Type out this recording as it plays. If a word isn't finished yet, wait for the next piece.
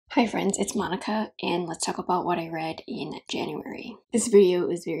Hi friends, it's Monica and let's talk about what I read in January. This video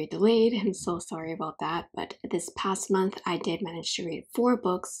is very delayed, I'm so sorry about that, but this past month I did manage to read 4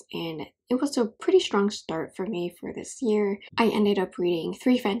 books and it was a pretty strong start for me for this year. I ended up reading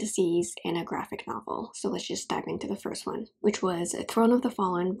 3 fantasies and a graphic novel, so let's just dive into the first one, which was Throne of the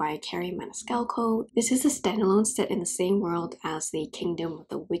Fallen by Carrie Maniscalco. This is a standalone set in the same world as the Kingdom of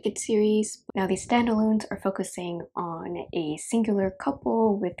the Wicked series. Now these standalones are focusing on a singular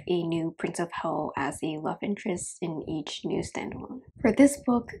couple with a new Prince of Hell as a love interest in each new standalone. For this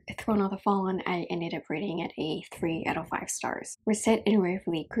book, Throne of the Fallen, I ended up rating it a 3 out of 5 stars. We're set in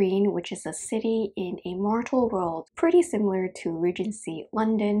Waverley Green, which is a city in a mortal world pretty similar to Regency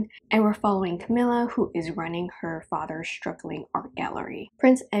London, and we're following Camilla, who is running her father's struggling art gallery.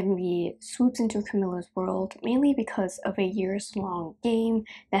 Prince Envy swoops into Camilla's world mainly because of a years-long game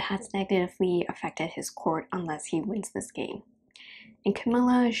that has negatively affected his court unless he wins this game. And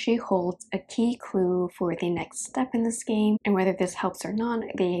Camilla, she holds a key clue for the next step in this game, and whether this helps or not,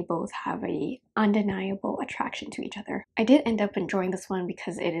 they both have a undeniable attraction to each other. I did end up enjoying this one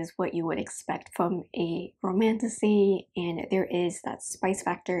because it is what you would expect from a romantasy, and there is that spice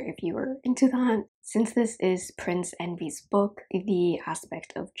factor if you were into that. Since this is Prince Envy's book, the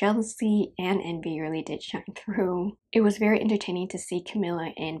aspect of jealousy and envy really did shine through. It was very entertaining to see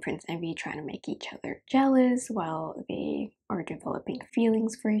Camilla and Prince Envy trying to make each other jealous while they are developing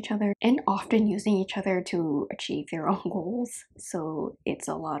feelings for each other and often using each other to achieve their own goals. So it's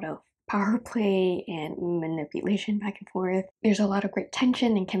a lot of power play and manipulation back and forth. There's a lot of great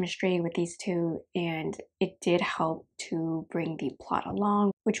tension and chemistry with these two, and it did help to bring the plot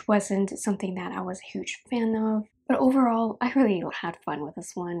along, which wasn't something that I was a huge fan of. But overall, I really had fun with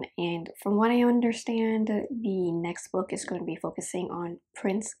this one, and from what I understand, the next book is going to be focusing on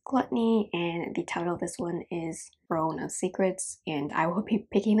Prince Gluttony, and the title of this one is Throne of Secrets, and I will be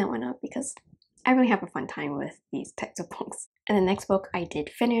picking that one up because I really have a fun time with these types of books. And the next book I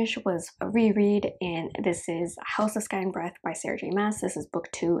did finish was a reread, and this is House of Sky and Breath by Sarah J. Maas. This is book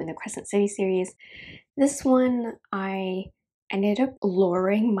 2 in the Crescent City series. This one I ended up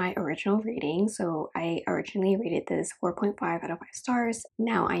lowering my original rating, so I originally rated this 4.5 out of 5 stars.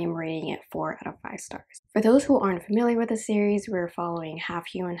 Now I am rating it 4 out of 5 stars. For those who aren't familiar with the series, we're following half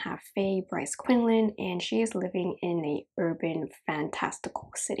human, half fae Bryce Quinlan, and she is living in a urban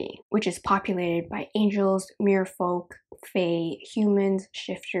fantastical city, which is populated by angels, merfolk, fae, humans,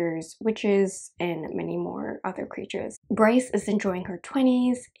 shifters, witches, and many more other creatures. Bryce is enjoying her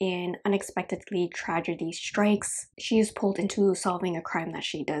 20s, and unexpectedly tragedy strikes. She is pulled into solving a crime that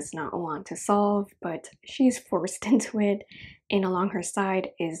she does not want to solve, but she's forced into it. And along her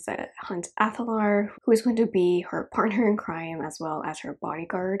side is Hunt Athalar, who is going to be her partner in crime as well as her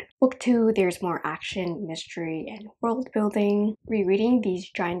bodyguard. Book 2, there's more action, mystery, and world building. Rereading these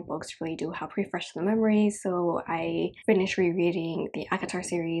giant books really do help refresh the memory, so I finished rereading the ACOTAR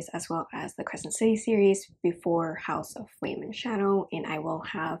series as well as the Crescent City series before House of Flame and Shadow, and I will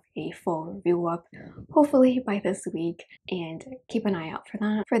have a full review up hopefully by this week, and keep an eye out for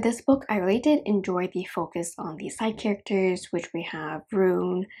that. For this book, I really did enjoy the focus on the side characters, which we have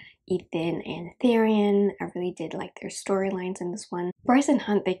Rune, Ethan, and Therian. I really did like their storylines in this one. Bryce and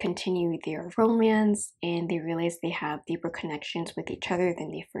Hunt, they continue their romance, and they realize they have deeper connections with each other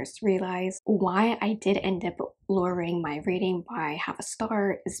than they first realized. Why I did end up lowering my rating by half a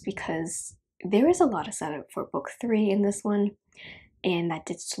star is because there is a lot of setup for book 3 in this one, and that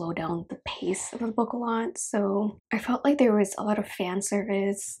did slow down the pace of the book a lot. So I felt like there was a lot of fan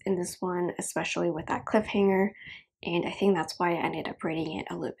service in this one, especially with that cliffhanger, and I think that's why I ended up rating it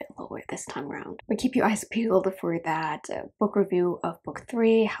a little bit lower this time around. But keep your eyes peeled for that book review of book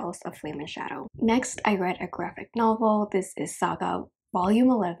 3, House of Flame and Shadow. Next, I read a graphic novel. This is Saga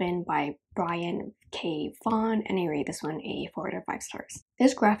Volume 11 by Brian K. Vaughan, and I rate this one a 4 out of 5 stars.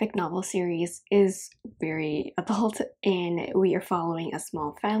 This graphic novel series is very adult, and we are following a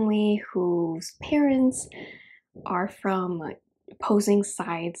small family whose parents are from opposing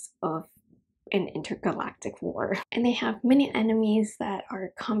sides of an intergalactic war, and they have many enemies that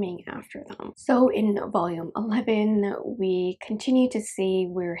are coming after them. So in volume 11, we continue to see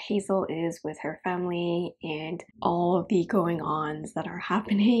where Hazel is with her family and all the going-ons that are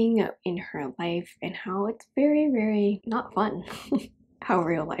happening in her life, and how it's very, very not fun how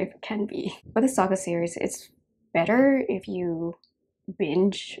real life can be. For the Saga series, it's better if you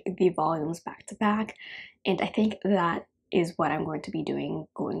binge the volumes back to back, and I think that is what I'm going to be doing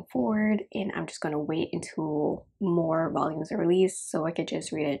going forward, and I'm just going to wait until more volumes are released so I could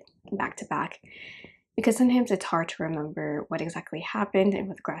just read it back to back, because sometimes it's hard to remember what exactly happened, and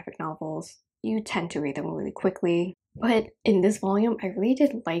with graphic novels you tend to read them really quickly. But in this volume, I really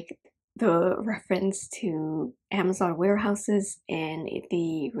did like the reference to Amazon warehouses and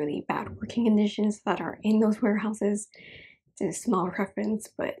the really bad working conditions that are in those warehouses. It's a small reference,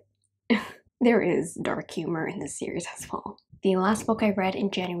 but there is dark humor in this series as well. The last book I read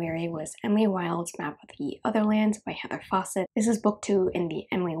in January was Emily Wilde's Map of the Otherlands by Heather Fawcett. This is book 2 in the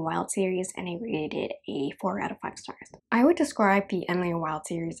Emily Wilde series, and I rated it a 4 out of 5 stars. I would describe the Emily Wilde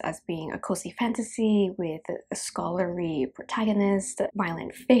series as being a cozy fantasy with a scholarly protagonist,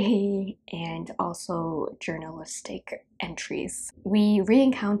 violent fae, and also journalistic entries. We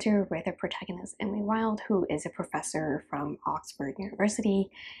re-encounter with the protagonist Emily Wilde, who is a professor from Oxford University,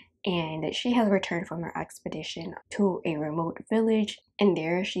 and she has returned from her expedition to a remote village, and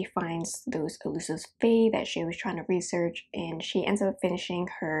there she finds those elusive fae that she was trying to research, and she ends up finishing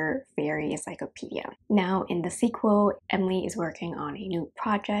her fairy encyclopedia. Now in the sequel, Emily is working on a new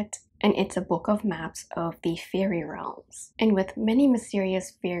project, and it's a book of maps of the fairy realms. And with many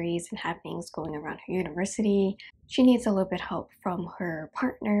mysterious fairies and happenings going around her university, she needs a little bit help from her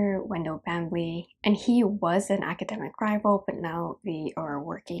partner, Wendell Bambley, and he was an academic rival, but now they are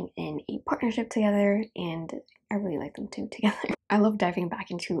working in a partnership together, and I really like them two together. I love diving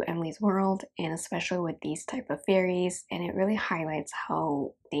back into Emily's world, and especially with these type of fairies, and it really highlights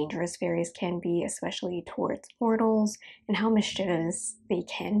how dangerous fairies can be, especially towards mortals, and how mischievous they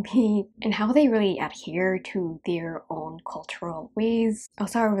can be, and how they really adhere to their own cultural ways.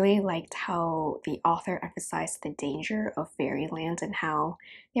 Also, I really liked how the author emphasized the danger of fairyland and how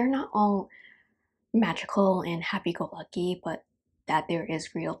they're not all magical and happy-go-lucky, but that there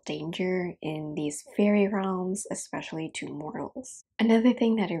is real danger in these fairy realms, especially to mortals. Another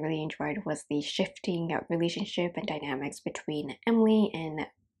thing that I really enjoyed was the shifting relationship and dynamics between Emily and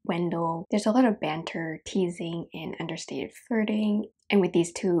Wendell. There's a lot of banter, teasing, and understated flirting, and with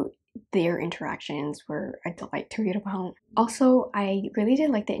these two, their interactions were a delight to read about. Also, I really did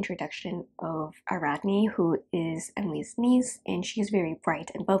like the introduction of Aradne, who is Emily's niece, and she's very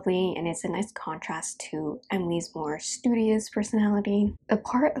bright and bubbly, and it's a nice contrast to Emily's more studious personality. The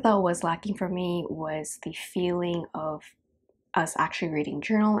part that was lacking for me was the feeling of us actually reading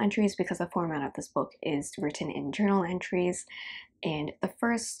journal entries, because the format of this book is written in journal entries, and the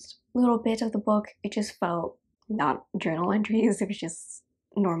first little bit of the book, it just felt not journal entries, it was just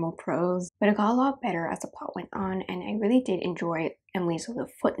normal prose. But it got a lot better as the plot went on, and I really did enjoy Emily's little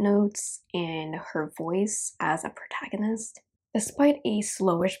footnotes and her voice as a protagonist. Despite a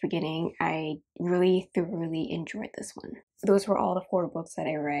slowish beginning, I really thoroughly enjoyed this one. Those were all the 4 books that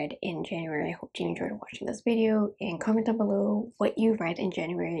I read in January. I hope you enjoyed watching this video, and comment down below what you read in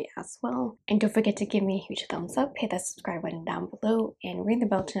January as well. And don't forget to give me a huge thumbs up, hit that subscribe button down below, and ring the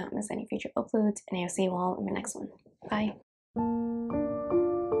bell to not miss any future uploads, and I'll see you all in my next one. Bye!